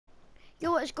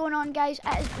Yo, what's going on, guys?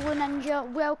 It is Blue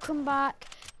Ninja. Welcome back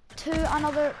to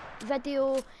another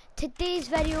video. Today's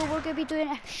video, we're going to be doing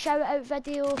a shout out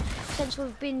video since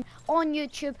we've been on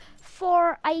YouTube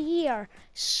for a year.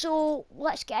 So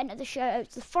let's get into the shout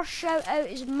outs. The first shout out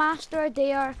is Master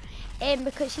Adair,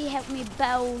 because he helped me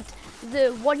build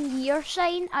the 1 year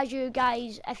sign. As you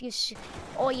guys, if you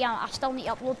oh yeah, I still need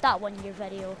to upload that 1 year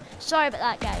video. Sorry about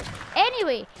that, guys.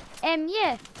 Anyway,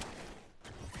 yeah.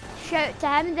 Shout out to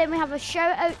him, and then we have a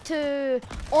shout out to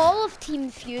all of Team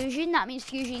FuZiOn. That means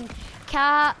FuZiOn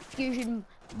Cat, FuZiOn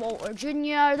Walter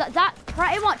Jr. That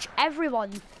pretty much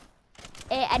everyone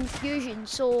in FuZiOn.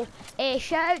 So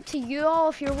shout out to you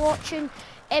all if you're watching.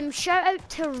 Shout out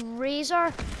to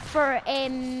Razer for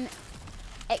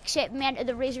accepting me into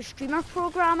the Razer streamer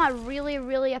program. I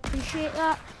really appreciate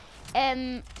that.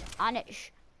 And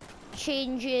it's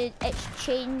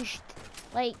changed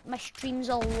like my streams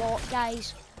a lot,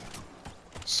 guys.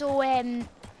 So yeah,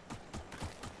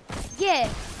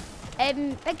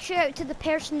 big shout out to the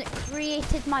person that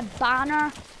created my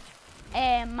banner.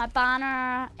 That's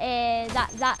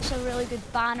a really good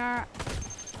banner.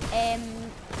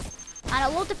 And a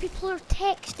lot of people are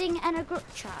texting in a group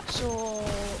chat, so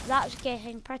that's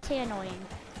getting pretty annoying.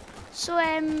 So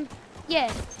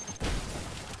yeah.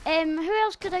 Who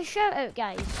else could I shout out,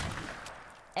 guys?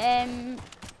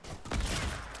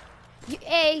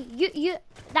 You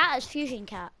that is FuZiOn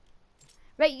Cat.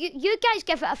 Right, you guys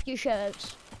give it a few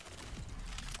shoutouts.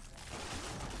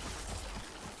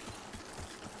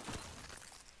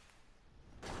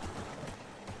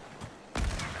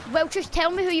 Well, just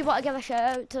tell me who you want to give a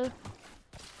shout out to.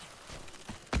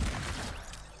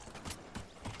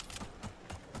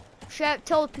 Shout out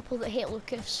to all the people that hate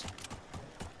Lucas.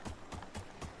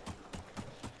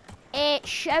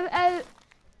 Shout out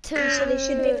to... So they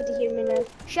should be able to hear me now.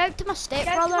 Shout out to my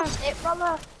stepbrother.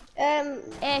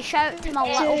 Shout out to my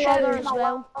little brother as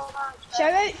well.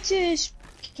 Shout out to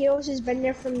Chaos, has been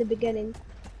there from the beginning.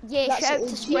 Yeah, that's shout out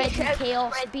to Spread and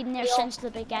Chaos, been there since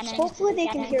the beginning. Hopefully they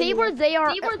can hear me. They were there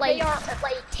at like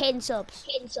 10 subs.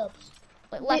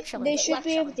 Like literally. They should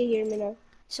be able to hear me now.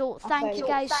 So thank you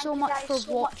guys so much for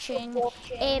watching.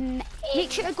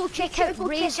 Make sure to go check out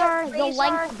Razer. The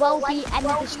link will be in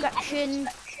the description.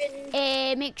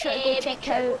 Make sure to go check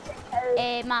out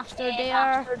Master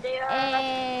Adair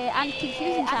and Team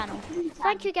FuZiOn channel.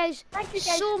 Thank you guys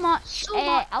so much.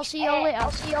 I'll see you all later.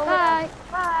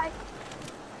 Bye.